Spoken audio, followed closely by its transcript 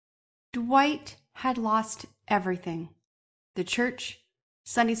Dwight had lost everything. The church,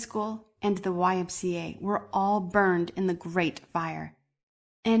 Sunday school, and the YMCA were all burned in the Great Fire.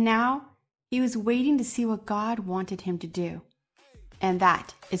 And now he was waiting to see what God wanted him to do. And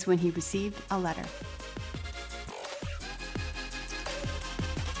that is when he received a letter.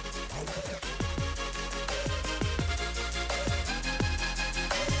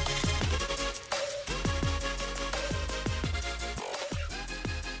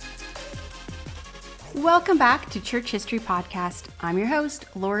 Welcome back to Church History Podcast. I'm your host,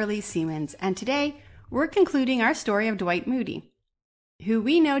 Laura Lee Siemens, and today we're concluding our story of Dwight Moody, who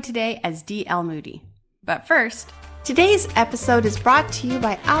we know today as D.L. Moody. But first, today's episode is brought to you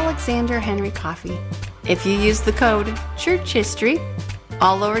by Alexander Henry Coffee. If you use the code Church History,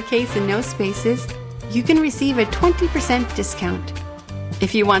 all lowercase and no spaces, you can receive a 20% discount.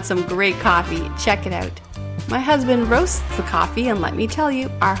 If you want some great coffee, check it out. My husband roasts the coffee, and let me tell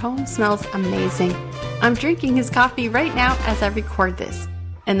you, our home smells amazing. I'm drinking his coffee right now as I record this,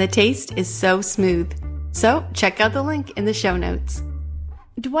 and the taste is so smooth. So check out the link in the show notes.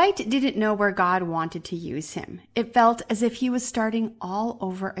 Dwight didn't know where God wanted to use him. It felt as if he was starting all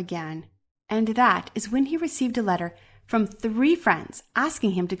over again. And that is when he received a letter from 3 friends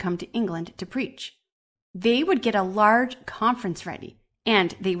asking him to come to England to preach. They would get a large conference ready,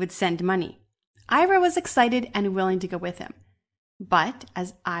 and they would send money. Ira was excited and willing to go with him. But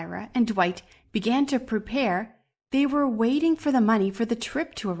as Ira and Dwight began to prepare, they were waiting for the money for the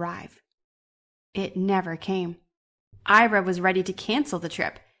trip to arrive. It never came. Ira was ready to cancel the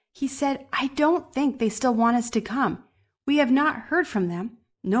trip. He said, "I don't think they still want us to come. We have not heard from them.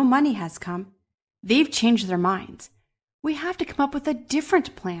 No money has come. They've changed their minds. We have to come up with a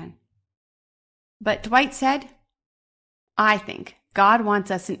different plan." But Dwight said, "I think God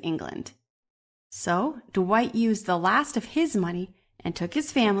wants us in England." So Dwight used the last of his money and took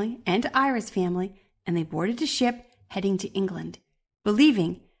his family and Ira's family, and they boarded a ship heading to England,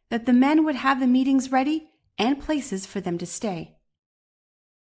 believing that the men would have the meetings ready and places for them to stay.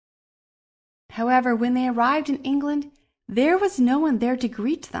 However, when they arrived in England, there was no one there to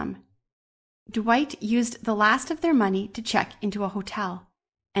greet them. Dwight used the last of their money to check into a hotel,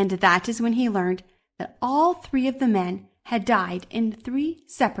 and that is when he learned that all 3 of the men had died in 3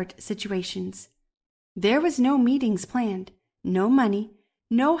 separate situations. There was no meetings planned, no money,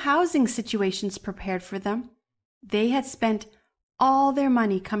 no housing situations prepared for them. They had spent all their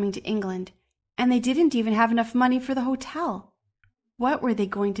money coming to England, and they didn't even have enough money for the hotel. What were they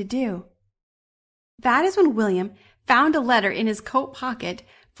going to do? That is when William found a letter in his coat pocket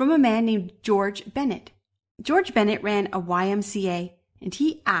from a man named George Bennett. George Bennett ran a YMCA, and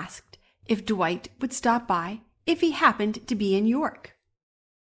he asked if Dwight would stop by if he happened to be in York.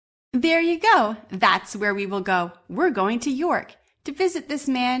 "There you go. That's where we will go. We're going to York to visit this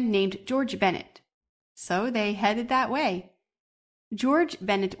man named George Bennett." So they headed that way. George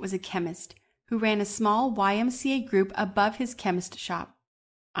Bennett was a chemist who ran a small YMCA group above his chemist shop.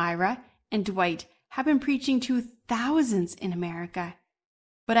 Ira and Dwight had been preaching to thousands in America.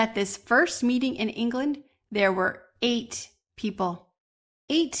 But at this first meeting in England, there were 8 people.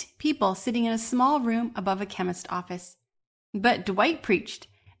 8 people sitting in a small room above a chemist office. But Dwight preached,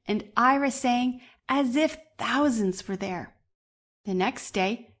 and Ira sang as if thousands were there. The next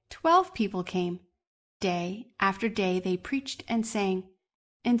day, 12 people came. Day after day they preached and sang,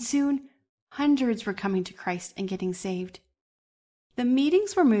 and soon hundreds were coming to Christ and getting saved. The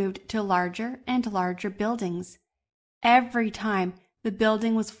meetings were moved to larger and larger buildings. Every time the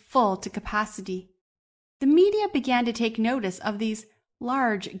building was full to capacity. The media began to take notice of these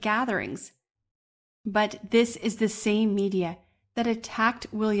large gatherings. But this is the same media that attacked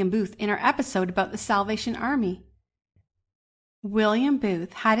William Booth in our episode about the Salvation Army. William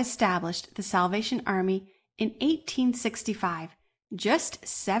Booth had established the Salvation Army in 1865, just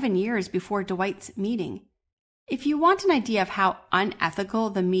 7 years before Dwight's meeting. If you want an idea of how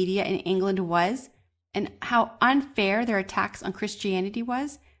unethical the media in England was and how unfair their attacks on Christianity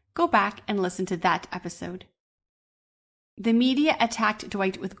was, go back and listen to that episode. The media attacked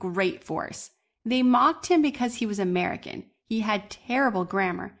Dwight with great force. They mocked him because he was American. He had terrible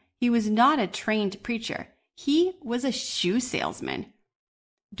grammar. He was not a trained preacher. He was a shoe salesman.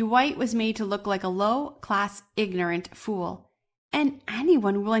 Dwight was made to look like a low-class, ignorant fool, and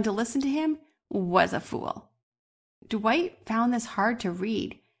anyone willing to listen to him was a fool. Dwight found this hard to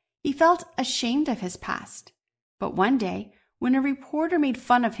read. He felt ashamed of his past. But one day, when a reporter made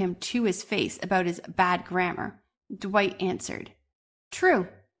fun of him to his face about his bad grammar, Dwight answered, "True,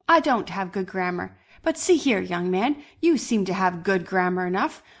 I don't have good grammar. But see here, young man, you seem to have good grammar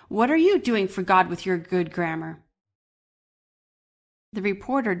enough. What are you doing for God with your good grammar?" The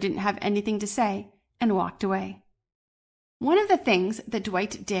reporter didn't have anything to say and walked away. One of the things that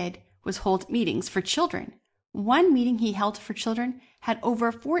Dwight did was hold meetings for children. One meeting he held for children had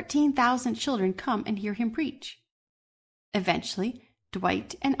over 14,000 children come and hear him preach. Eventually,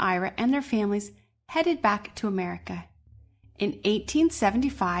 Dwight and Ira and their families headed back to America. In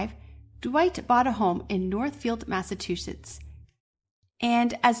 1875, Dwight bought a home in Northfield, Massachusetts.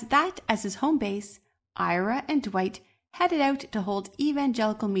 And as his home base, Ira and Dwight headed out to hold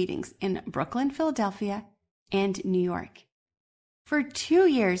evangelical meetings in Brooklyn, Philadelphia, and New York. For 2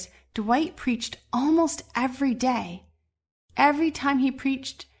 years, Dwight preached almost every day. Every time he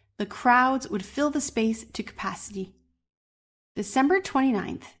preached, the crowds would fill the space to capacity. December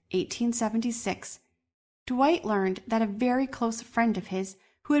 29th, 1876, Dwight learned that a very close friend of his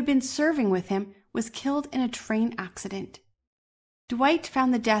who had been serving with him was killed in a train accident. Dwight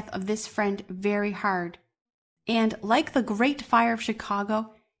found the death of this friend very hard, and like the Great Fire of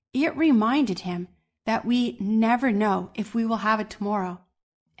Chicago, it reminded him that we never know if we will have it tomorrow.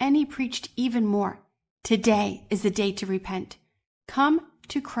 And he preached even more. Today is the day to repent. Come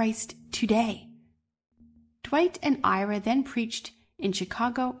to Christ today. Dwight and Ira then preached in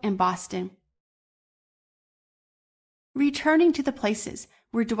Chicago and Boston, returning to the places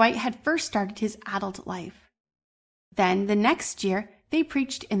where Dwight had first started his adult life. Then the next year, they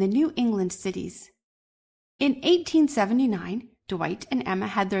preached in the New England cities. In 1879, Dwight and Emma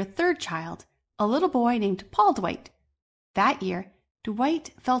had their third child, a little boy named Paul Dwight. That year,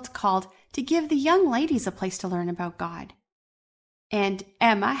 Dwight felt called to give the young ladies a place to learn about God. And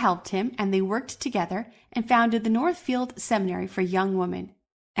Emma helped him, and they worked together and founded the Northfield Seminary for Young Women.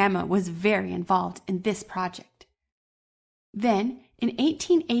 Emma was very involved in this project. Then, in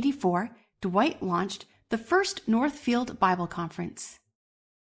 1884, Dwight launched the first Northfield Bible Conference.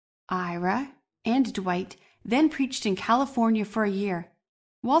 Ira and Dwight then preached in California for a year,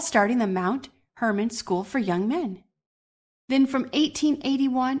 while starting the Mount Hermon School for Young Men. Then from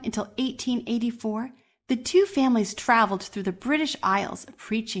 1881 until 1884, the two families traveled through the British Isles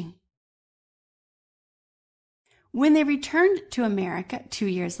preaching. When they returned to America 2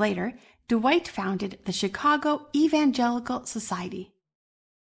 years later, Dwight founded the Chicago Evangelical Society.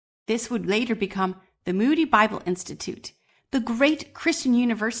 This would later become the Moody Bible Institute, the great Christian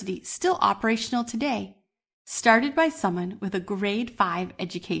university still operational today, started by someone with a grade 5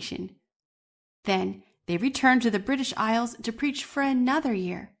 education. Then they returned to the British Isles to preach for another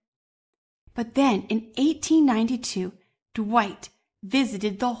year. But then in 1892, Dwight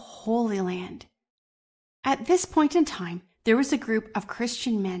visited the Holy Land. At this point in time, there was a group of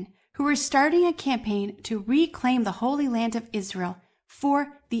Christian men who were starting a campaign to reclaim the Holy Land of Israel for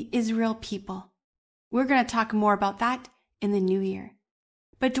the Israel people. We're going to talk more about that in the new year.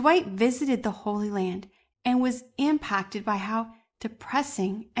 But Dwight visited the Holy Land and was impacted by how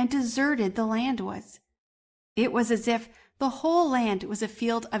depressing and deserted the land was. It was as if the whole land was a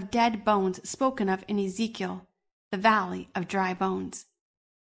field of dead bones spoken of in Ezekiel, the valley of dry bones.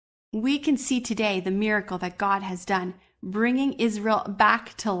 We can see today the miracle that God has done, bringing Israel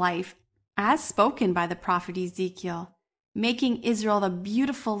back to life, as spoken by the prophet Ezekiel, making Israel the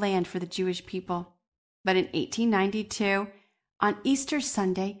beautiful land for the Jewish people. But in 1892, on Easter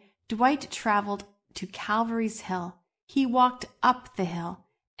Sunday, Dwight traveled to Calvary's Hill. He walked up the hill,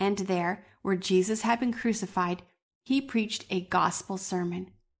 and there, where Jesus had been crucified, he preached a gospel sermon.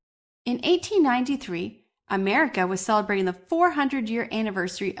 In 1893, America was celebrating the 400-year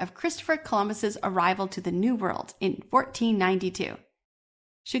anniversary of Christopher Columbus's arrival to the New World in 1492.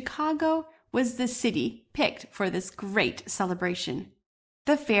 Chicago was the city picked for this great celebration.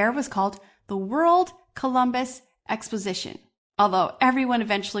 The fair was called the World Columbus Exposition, although everyone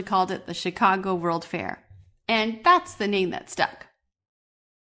eventually called it the Chicago World Fair, and that's the name that stuck.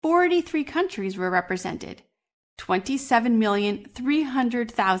 43 countries were represented.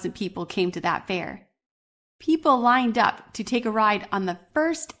 27,300,000 people came to that fair. People lined up to take a ride on the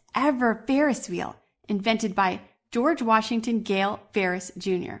first ever Ferris wheel invented by George Washington Gale Ferris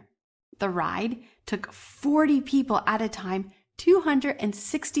Jr. The ride took 40 people at a time,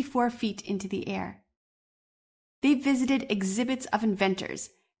 264 feet into the air. They visited exhibits of inventors.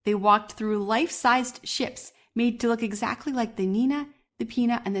 They walked through life-sized ships made to look exactly like the Nina, the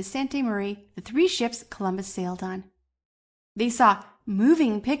Pina, and the Santa Maria, the 3 ships Columbus sailed on. They saw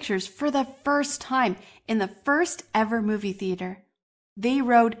moving pictures for the first time in the first ever movie theater. They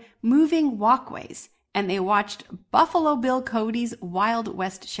rode moving walkways, and they watched Buffalo Bill Cody's Wild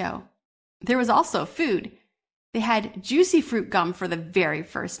West show. There was also food. They had juicy fruit gum for the very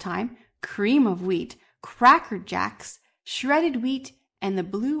first time, cream of wheat, Cracker Jacks, shredded wheat, and the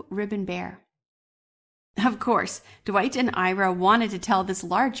Blue Ribbon Bear. Of course, Dwight and Ira wanted to tell this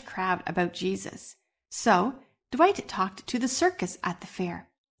large crowd about Jesus. So, Dwight talked to the circus at the fair.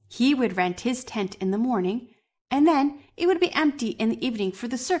 He would rent his tent in the morning, and then it would be empty in the evening for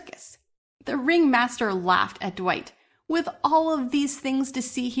the circus. The ringmaster laughed at Dwight. With all of these things to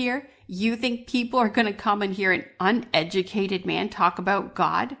see here, you think people are going to come and hear an uneducated man talk about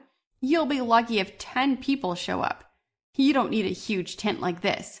God? You'll be lucky if 10 people show up. You don't need a huge tent like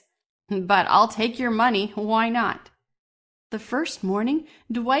this. But I'll take your money, why not? The first morning,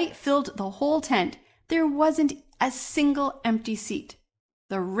 Dwight filled the whole tent. There wasn't a single empty seat.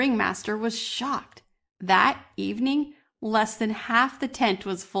 The ringmaster was shocked. That evening, less than half the tent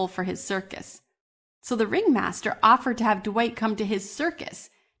was full for his circus. So the ringmaster offered to have Dwight come to his circus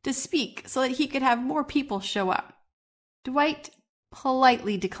to speak so that he could have more people show up. Dwight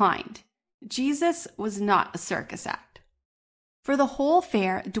politely declined. Jesus was not a circus act. For the whole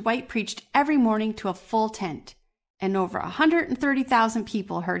fair, Dwight preached every morning to a full tent, and over 130,000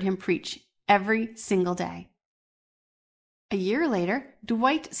 people heard him preach every single day. A year later,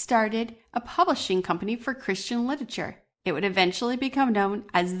 Dwight started a publishing company for Christian literature. It would eventually become known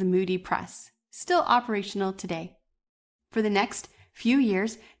as the Moody Press, still operational today. For the next few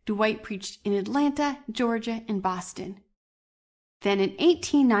years, Dwight preached in Atlanta, Georgia, and Boston. Then in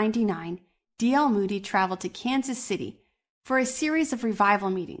 1899, D.L. Moody traveled to Kansas City for a series of revival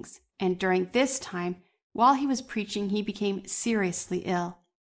meetings, and during this time, while he was preaching, he became seriously ill.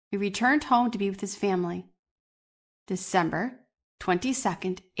 He returned home to be with his family. December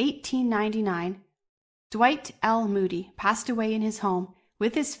 22nd, 1899, Dwight L. Moody passed away in his home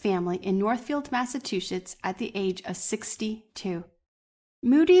with his family in Northfield, Massachusetts at the age of 62.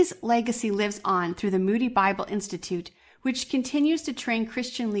 Moody's legacy lives on through the Moody Bible Institute, which continues to train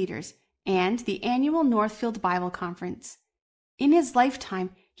Christian leaders, and the annual Northfield Bible Conference. In his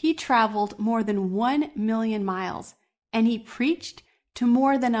lifetime, he traveled more than 1 million miles, and he preached to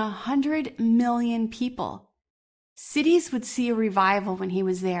more than 100 million people. Cities would see a revival when he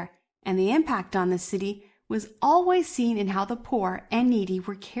was there, and the impact on the city was always seen in how the poor and needy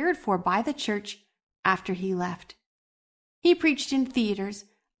were cared for by the church after he left. He preached in theaters,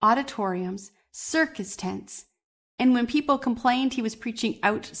 auditoriums, circus tents, and when people complained he was preaching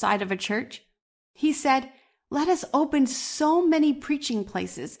outside of a church, he said, "Let us open so many preaching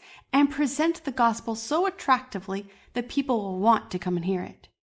places and present the gospel so attractively that people will want to come and hear it."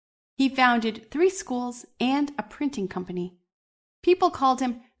 He founded 3 schools and a printing company. People called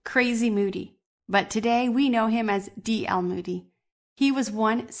him Crazy Moody, but today we know him as D.L. Moody. He was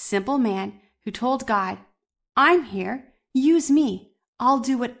one simple man who told God, "I'm here, use me. I'll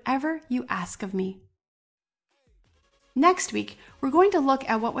do whatever you ask of me." Next week, we're going to look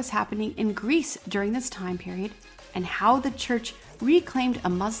at what was happening in Greece during this time period and how the church reclaimed a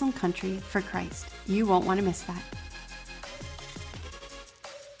Muslim country for Christ. You won't want to miss that.